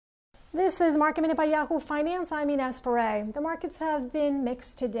This is Market Minute by Yahoo Finance. I'm Ines Ferre. The markets have been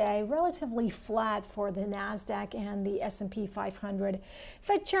mixed today, relatively flat for the Nasdaq and the S&P 500.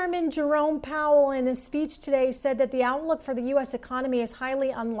 Fed Chairman Jerome Powell, in his speech today, said that the outlook for the U.S. economy is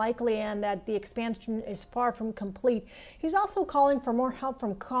highly unlikely and that the expansion is far from complete. He's also calling for more help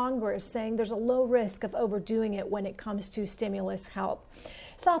from Congress, saying there's a low risk of overdoing it when it comes to stimulus help.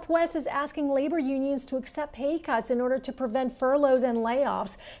 Southwest is asking labor unions to accept pay cuts in order to prevent furloughs and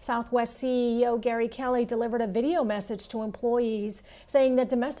layoffs. Southwest CEO Gary Kelly delivered a video message to employees saying that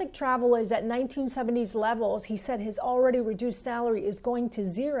domestic travel is at 1970s levels. He said his already reduced salary is going to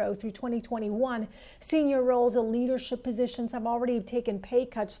zero through 2021. Senior roles in leadership positions have already taken pay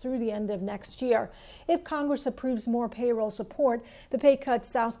cuts through the end of next year. If Congress approves more payroll support, the pay cuts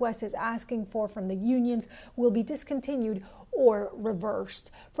Southwest is asking for from the unions will be discontinued or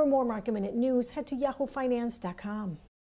reversed. For more Market Minute news, head to yahoofinance.com.